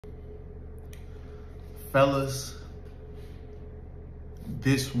Fellas,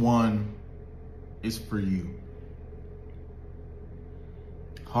 this one is for you.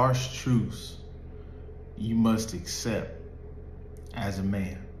 Harsh truths you must accept as a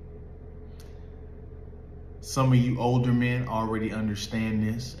man. Some of you older men already understand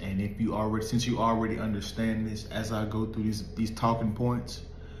this, and since you already understand this, as I go through these talking points,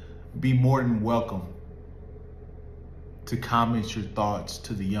 be more than welcome to comment your thoughts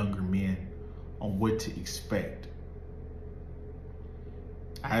to the younger men on what to expect.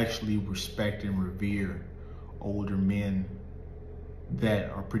 I actually respect and revere older men that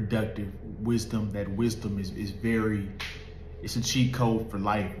are productive. That wisdom is it's a cheat code for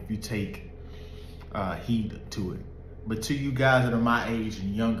life if you take heed to it. But to you guys that are my age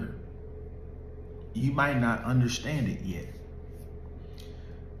and younger, you might not understand it yet.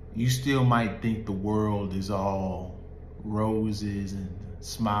 You still might think the world is all roses and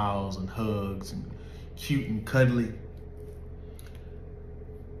smiles and hugs and cute and cuddly.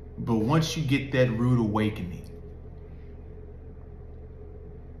 But once you get that rude awakening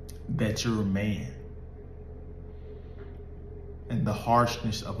that you're a man, and the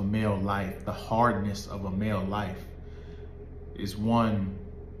harshness of a male life, the hardness of a male life is one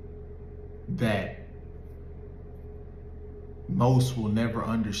that most will never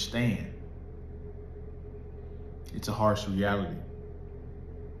understand. It's a harsh reality.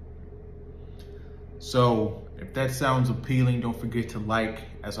 So if that sounds appealing, don't forget to like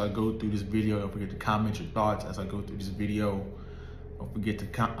as I go through this video. Don't forget to comment your thoughts as I go through this video. Don't forget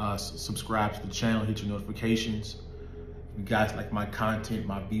to subscribe to the channel, hit your notifications. If you guys like my content,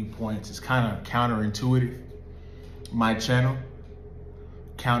 my viewpoints, it's kind of counterintuitive. My channel,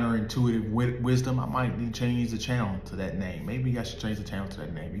 counterintuitive wisdom. I might need to change the channel to that name. Maybe I should change the channel to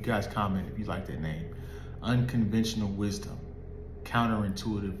that name. You guys comment if you like that name. Unconventional wisdom,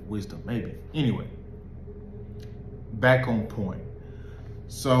 counterintuitive wisdom, maybe. Anyway, back on point.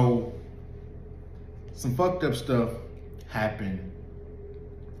 So some fucked up stuff happened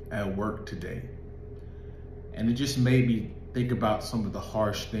at work today. And it just made me think about some of the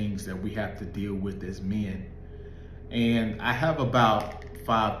harsh things that we have to deal with as men. And I have about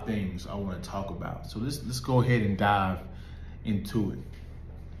 5 things I want to talk about. So let's go ahead and dive into it.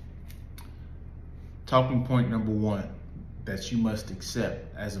 Talking point number 1 that you must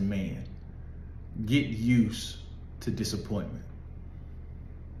accept as a man. Get used to disappointment.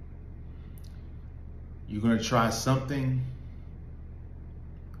 You're going to try something.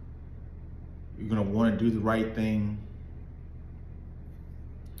 You're going to want to do the right thing.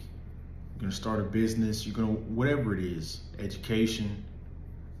 You're going to start a business. You're going to, whatever it is, education,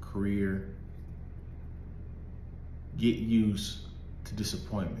 career, get used to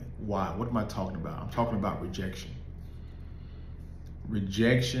disappointment. Why? What am I talking about? I'm talking about rejection.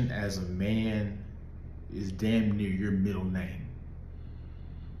 Rejection as a man is damn near your middle name,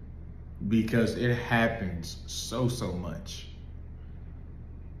 because it happens so much.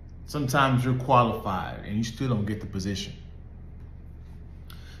 Sometimes you're qualified and you still don't get the position.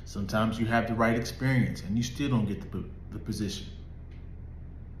 Sometimes you have the right experience and you still don't get the position.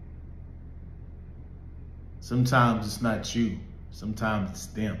 Sometimes it's not you. Sometimes it's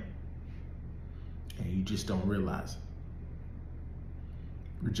them. And you just don't realize it.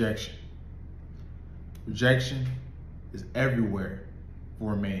 Rejection. Rejection is everywhere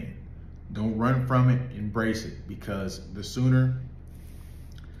for a man. Don't run from it, embrace it, because the sooner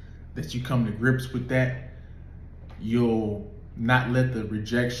that you come to grips with that, you'll not let the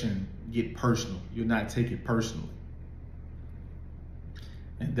rejection get personal. You'll not take it personally.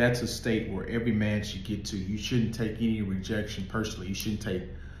 And that's a state where every man should get to. You shouldn't take any rejection personally. You shouldn't take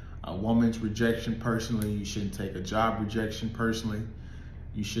a woman's rejection personally. You shouldn't take a job rejection personally.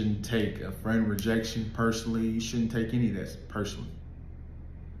 You shouldn't take a friend rejection personally. You shouldn't take any of that personally.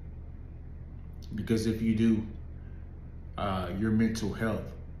 Because if you do, your mental health,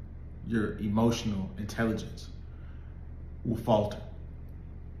 your emotional intelligence will falter.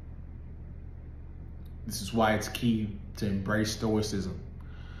 This is why it's key to embrace stoicism,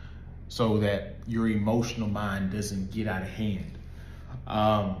 so that your emotional mind doesn't get out of hand.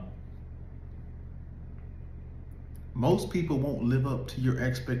 Most people won't live up to your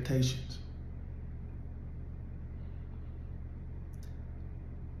expectations.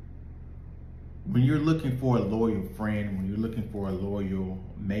 When you're looking for a loyal friend, when you're looking for a loyal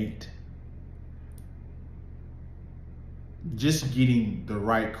mate, just getting the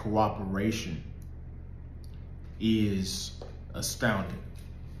right cooperation is astounding.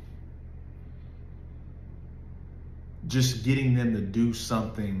 Just getting them to do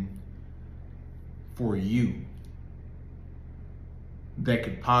something for you that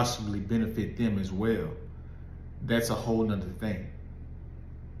could possibly benefit them as well, that's a whole nother thing.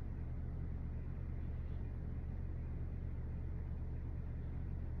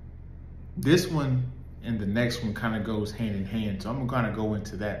 This one and the next one kind of goes hand in hand. So I'm gonna kind of go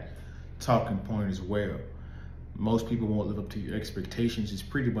into that talking point as well. Most people won't live up to your expectations. It's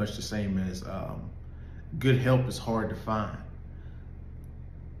pretty much the same as good help is hard to find.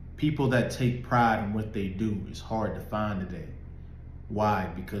 People that take pride in what they do is hard to find today. Why?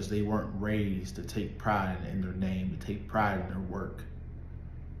 Because they weren't raised to take pride in their name, to take pride in their work.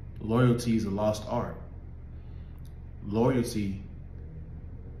 Loyalty is a lost art. Loyalty,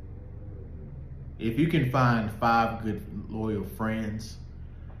 if you can find 5 good loyal friends,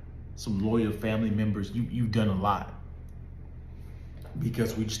 some loyal family members, you've done a lot.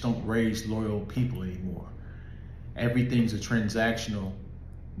 Because we just don't raise loyal people anymore. Everything's a transactional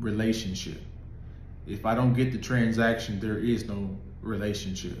relationship. If I don't get the transaction, there is no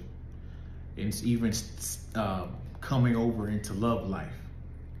relationship. And it's even coming over into love life.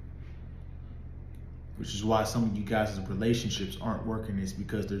 Which is why some of you guys' relationships aren't working, is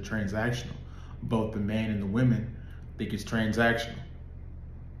because they're transactional. Both the man and the women think it's transactional.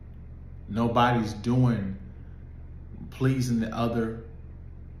 Nobody's doing pleasing the other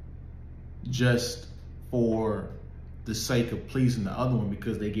just for the sake of pleasing the other one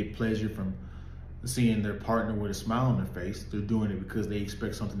because they get pleasure from seeing their partner with a smile on their face. They're doing it because they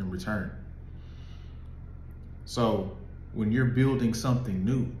expect something in return. So when you're building something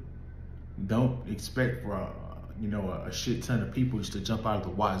new, don't expect for a shit ton of people just to jump out of the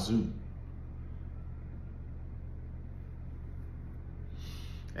wazoo.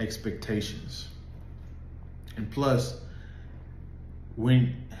 Expectations. And plus,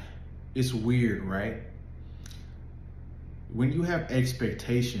 when it's weird, right? When you have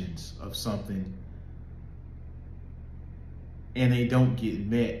expectations of something and they don't get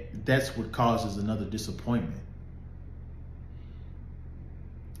met, that's what causes another disappointment.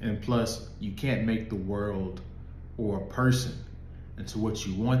 And plus, you can't make the world or a person into what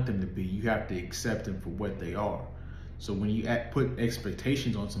you want them to be. You have to accept them for what they are. So when you put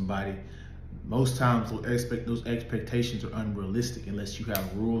expectations on somebody, most times those expectations are unrealistic unless you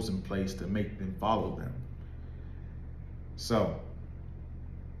have rules in place to make them follow them. So,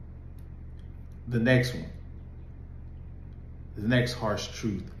 the next one, the next harsh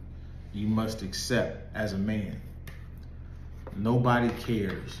truth you must accept as a man. Nobody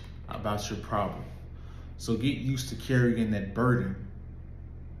cares about your problem. So get used to carrying that burden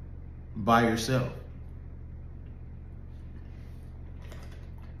by yourself.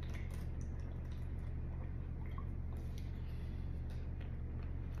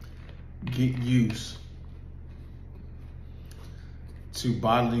 Get used to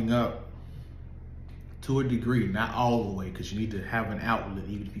bottling up to a degree, not all the way, because you need to have an outlet,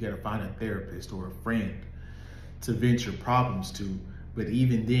 even if you got to find a therapist or a friend to vent your problems to. But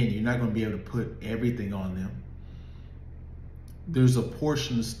even then, you're not going to be able to put everything on them. There's a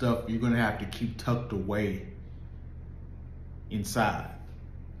portion of stuff you're going to have to keep tucked away inside.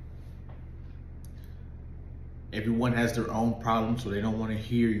 Everyone has their own problems, so they don't want to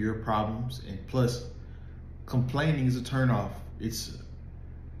hear your problems. And plus, complaining is a turnoff. It's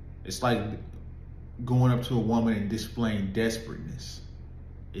like going up to a woman and displaying desperateness.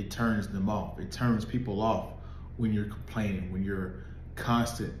 It turns them off. It turns people off when you're complaining, when you're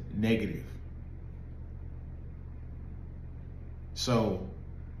constant negative. So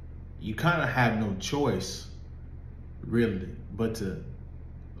you kind of have no choice, really, but to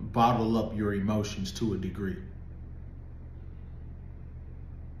bottle up your emotions to a degree.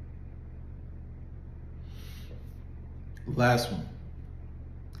 Last one,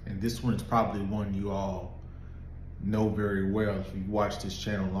 and this one is probably one you all know very well if you've watched this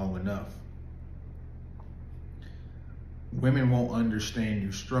channel long enough. Women won't understand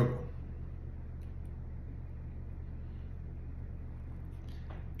your struggle.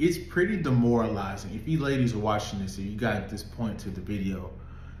 It's pretty demoralizing. If you ladies are watching this, if you got at this point to the video,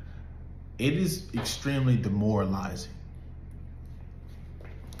 it is extremely demoralizing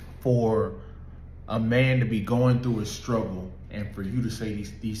for a man to be going through a struggle and for you to say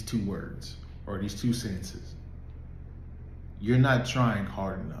these 2 words or these 2 sentences. You're not trying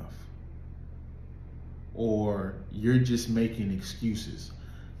hard enough. Or you're just making excuses.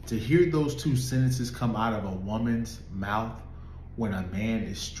 To hear those 2 sentences come out of a woman's mouth when a man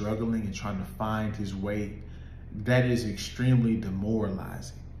is struggling and trying to find his way, that is extremely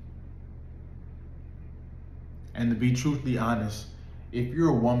demoralizing. And to be truthfully honest, if you're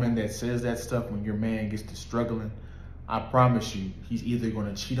a woman that says that stuff when your man gets to struggling, I promise you, he's either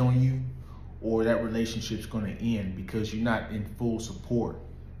going to cheat on you or that relationship's going to end because you're not in full support.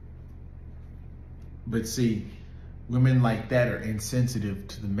 But see, women like that are insensitive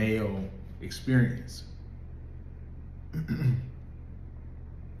to the male experience.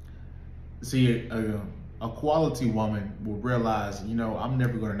 See, a quality woman will realize, you know, I'm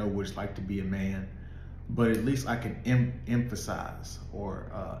never going to know what it's like to be a man, but at least I can emphasize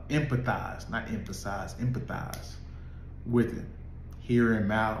or empathize, not emphasize, empathize with him, hear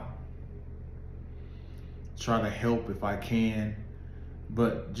him out, try to help if I can,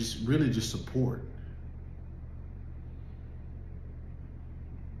 but just really just support.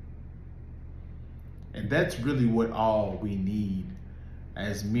 And that's really what all we need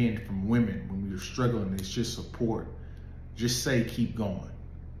as men from women when we're struggling, is just support. Just say, keep going.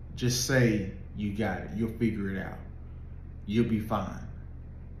 Just say, you got it. You'll figure it out. You'll be fine.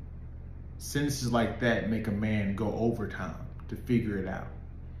 Sentences like that make a man go overtime to figure it out.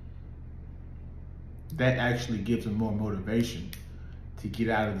 That actually gives him more motivation to get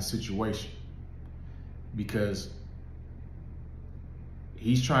out of the situation, because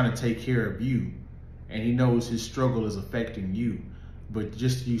he's trying to take care of you and he knows his struggle is affecting you. But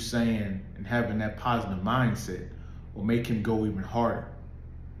just you saying and having that positive mindset will make him go even harder,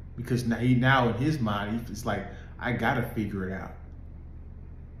 because now in his mind, it's like, I gotta figure it out.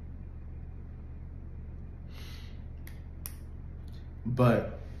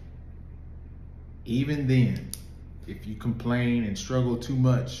 But even then, if you complain and struggle too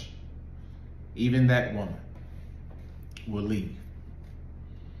much, even that woman will leave.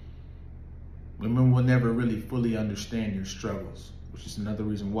 Women will never really fully understand your struggles, which is another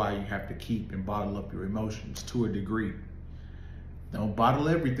reason why you have to keep and bottle up your emotions to a degree. Don't bottle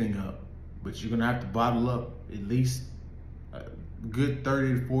everything up, but you're gonna have to bottle up at least a good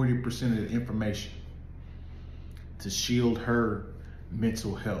 30 to 40% of the information to shield her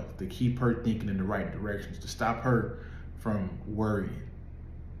mental health, to keep her thinking in the right directions, to stop her from worrying.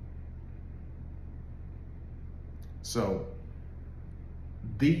 So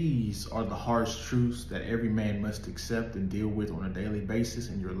these are the harsh truths that every man must accept and deal with on a daily basis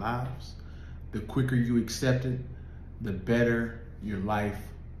in your lives. The quicker you accept it, the better your life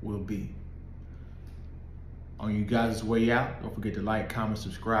will be. On you guys' way out, don't forget to like, comment,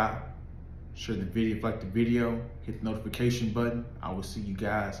 subscribe, share the video if you like the video, hit the notification button. I will see you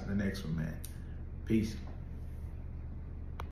guys in the next one, man. Peace.